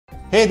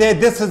Hey there,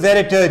 this is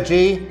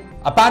Editorji.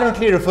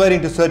 Apparently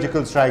referring to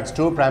surgical strikes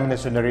too, Prime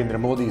Minister Narendra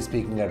Modi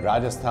speaking at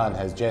Rajasthan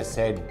has just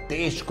said,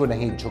 "Desh ko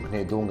nahi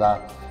jhukne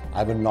dunga."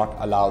 I will not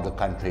allow the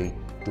country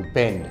to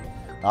bend.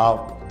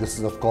 Now, this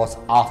is of course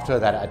after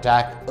that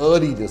attack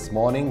early this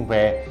morning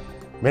where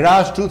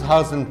Mirage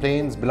 2000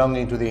 planes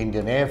belonging to the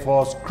Indian Air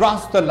Force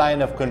crossed the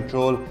line of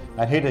control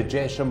and hit a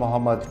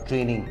Jaish-e-Mohammed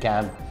training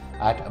camp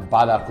at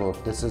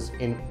Balakot. This is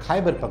in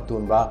Khyber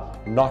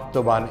Pakhtunkhwa, not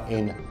the one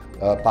in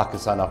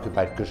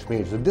Pakistan-occupied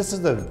Kashmir. So this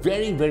is a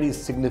very, very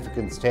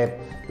significant step.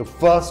 The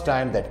first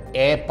time that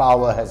air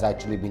power has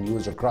actually been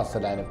used across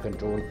the line of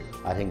control,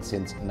 I think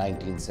since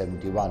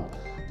 1971.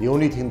 The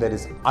only thing that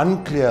is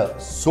unclear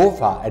so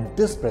far at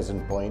this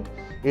present point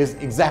is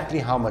exactly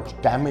how much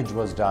damage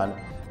was done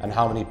and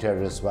how many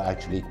terrorists were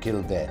actually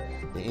killed there.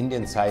 The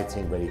Indian side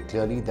saying very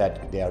clearly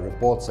that there are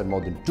reports that more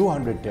than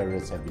 200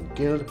 terrorists have been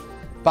killed.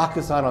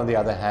 Pakistan, on the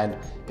other hand,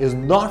 is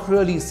not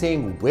really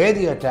saying where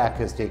the attack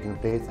has taken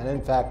place and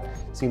in fact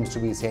seems to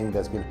be saying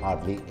there's been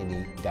hardly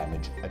any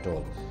damage at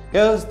all.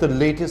 Here's the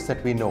latest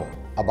that we know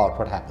about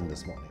what happened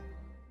this morning.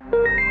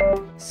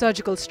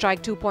 Surgical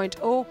Strike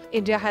 2.0,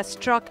 India has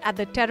struck at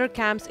the terror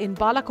camps in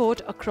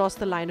Balakot across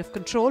the line of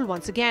control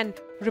once again.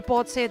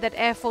 Reports say that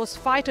Air Force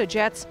fighter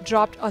jets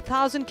dropped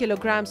 1,000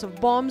 kilograms of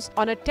bombs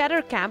on a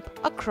terror camp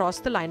across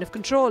the line of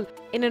control.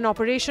 In an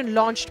operation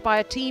launched by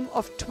a team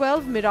of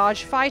 12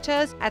 Mirage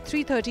fighters at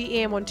 3:30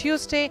 a.m. on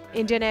Tuesday,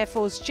 Indian Air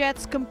Force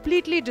jets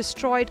completely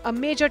destroyed a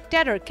major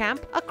terror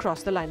camp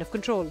across the line of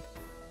control.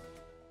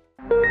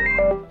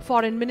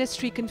 Foreign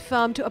Ministry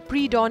confirmed a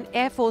pre-dawn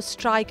Air Force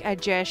strike at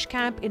Jaish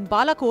camp in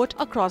Balakot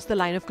across the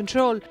line of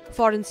control.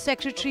 Foreign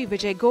Secretary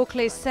Vijay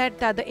Gokhale said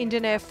that the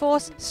Indian Air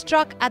Force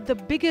struck at the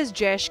biggest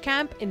Jaish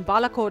camp in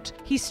Balakot.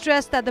 He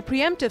stressed that the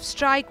preemptive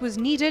strike was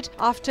needed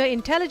after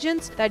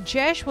intelligence that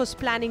Jaish was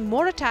planning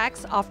more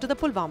attacks after the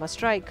Pulwama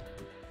strike.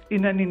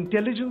 In an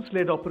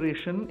intelligence-led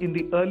operation in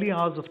the early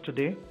hours of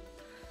today,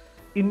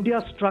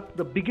 India struck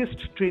the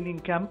biggest training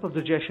camp of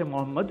the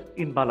Jaish-e-Mohammed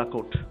in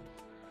Balakot.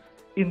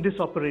 In this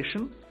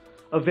operation,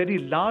 a very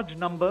large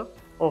number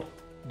of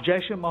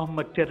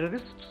Jaish-e-Mohammed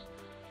terrorists,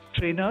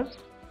 trainers,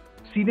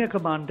 senior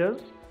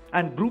commanders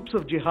and groups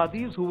of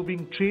jihadis who were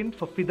being trained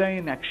for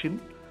Fidaiin action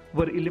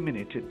were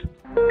eliminated.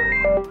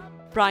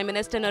 Prime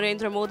Minister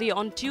Narendra Modi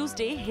on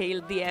Tuesday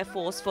hailed the Air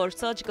Force for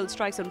surgical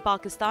strikes on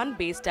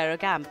Pakistan-based terror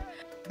camp.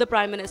 The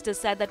Prime Minister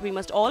said that we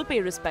must all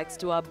pay respects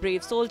to our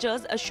brave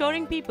soldiers,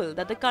 assuring people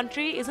that the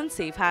country is in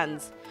safe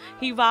hands.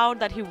 He vowed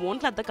that he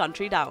won't let the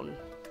country down.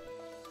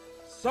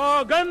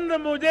 सौगंध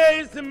मुझे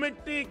इस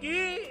मिट्टी की,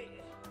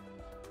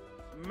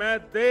 मैं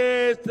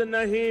देश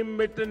नहीं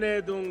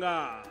मिटने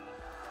दूंगा।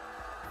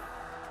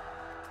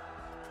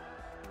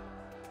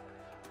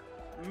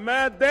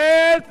 मैं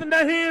देश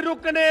नहीं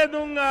रुकने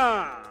दूंगा।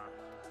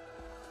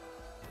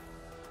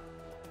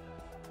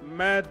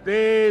 मैं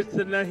देश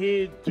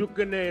नहीं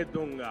झुकने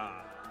दूंगा।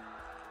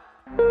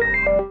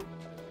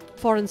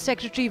 Foreign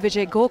Secretary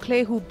Vijay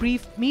Gokhale, who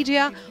briefed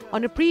media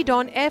on a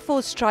pre-dawn Air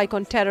Force strike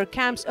on terror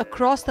camps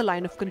across the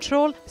line of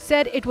control,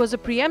 said it was a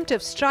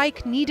preemptive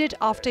strike needed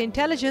after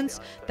intelligence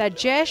that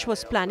Jaish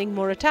was planning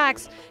more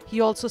attacks. He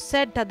also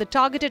said that the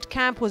targeted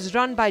camp was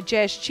run by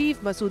Jaish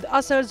chief Masood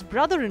Azhar's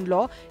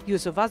brother-in-law,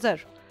 Yusuf Azhar.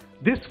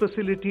 This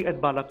facility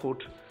at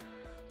Balakot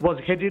was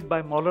headed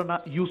by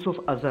Maulana Yusuf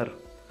Azhar,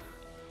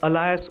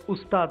 alias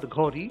Ustad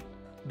Ghori,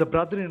 the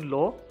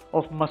brother-in-law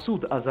of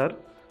Masood Azhar,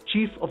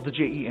 chief of the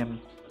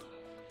JEM.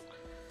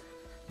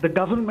 The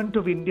government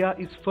of India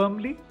is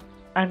firmly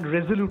and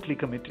resolutely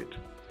committed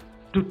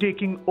to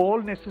taking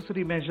all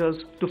necessary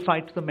measures to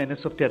fight the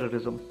menace of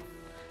terrorism.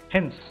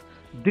 Hence,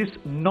 this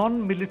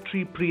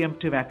non-military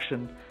preemptive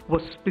action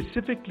was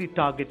specifically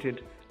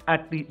targeted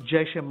at the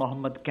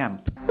Jaish-e-Mohammed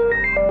camp.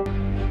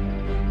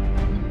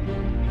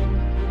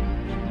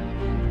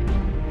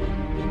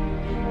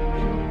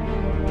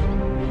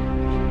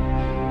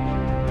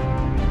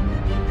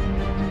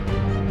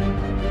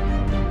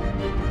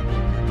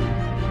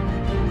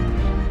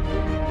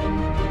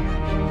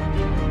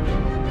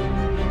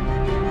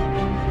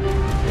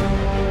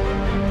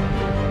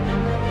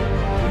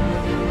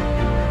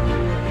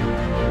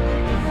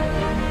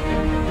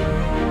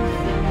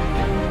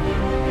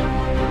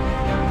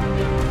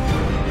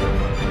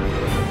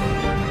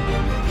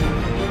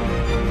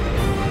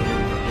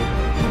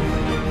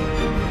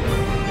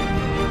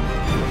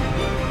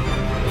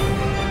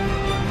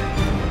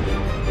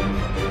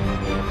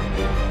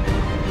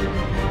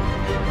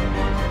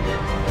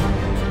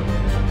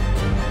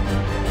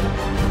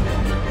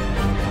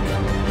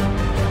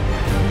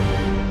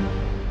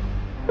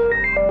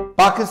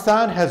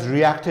 Pakistan has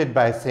reacted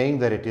by saying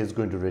that it is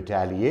going to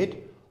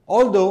retaliate,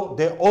 although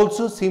there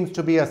also seems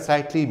to be a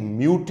slightly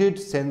muted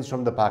sense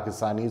from the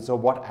Pakistanis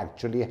of what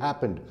actually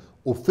happened.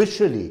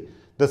 Officially,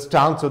 the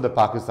stance of the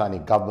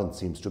Pakistani government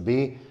seems to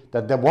be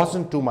that there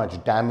wasn't too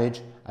much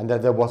damage and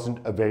that there wasn't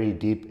a very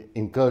deep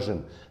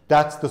incursion.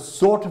 That's the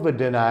sort of a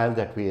denial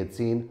that we had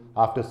seen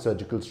after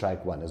Surgical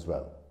Strike 1 as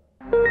well.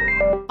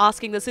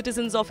 Asking the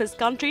citizens of his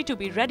country to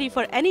be ready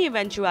for any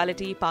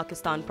eventuality,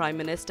 Pakistan Prime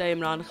Minister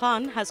Imran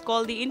Khan has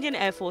called the Indian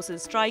Air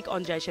Force's strike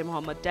on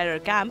Jaish-e-Mohammed terror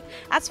camp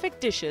as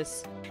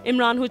fictitious.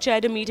 Imran, who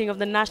chaired a meeting of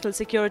the National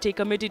Security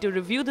Committee to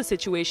review the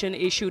situation,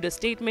 issued a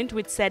statement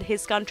which said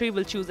his country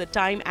will choose a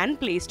time and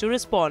place to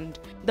respond.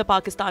 The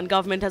Pakistan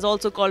government has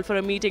also called for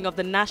a meeting of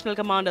the National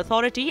Command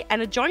Authority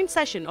and a joint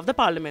session of the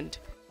Parliament.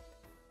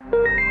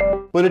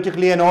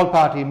 Politically, an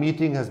all-party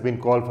meeting has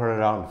been called for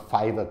around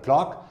 5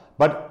 o'clock,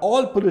 but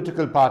all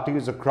political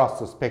parties across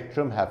the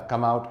spectrum have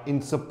come out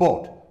in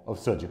support of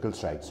surgical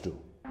strikes too.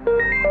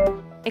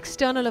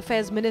 External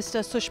Affairs Minister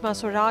Sushma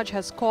Swaraj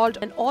has called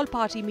an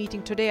all-party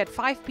meeting today at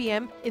 5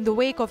 p.m. in the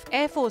wake of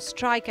Air Force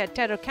strike at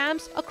terror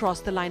camps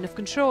across the line of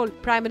control.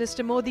 Prime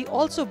Minister Modi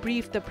also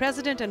briefed the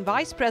President and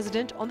Vice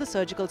President on the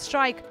surgical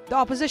strike. The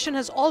opposition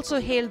has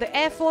also hailed the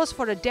Air Force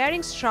for a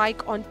daring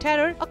strike on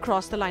terror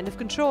across the line of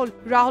control.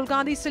 Rahul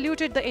Gandhi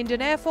saluted the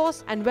Indian Air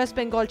Force, and West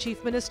Bengal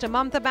Chief Minister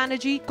Mamata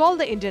Banerjee called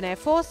the Indian Air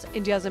Force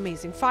India's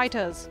amazing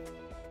fighters.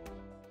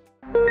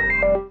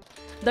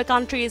 The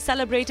country is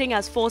celebrating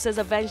as forces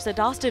avenge the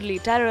dastardly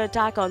terror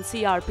attack on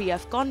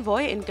CRPF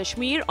convoy in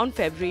Kashmir on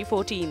February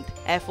 14th.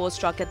 Air Force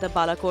struck at the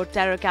Balakot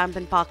terror camp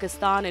in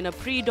Pakistan in a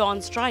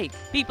pre-dawn strike.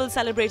 People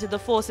celebrated the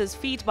forces'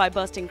 feat by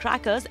bursting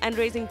crackers and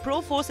raising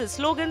pro-forces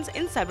slogans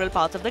in several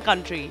parts of the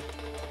country.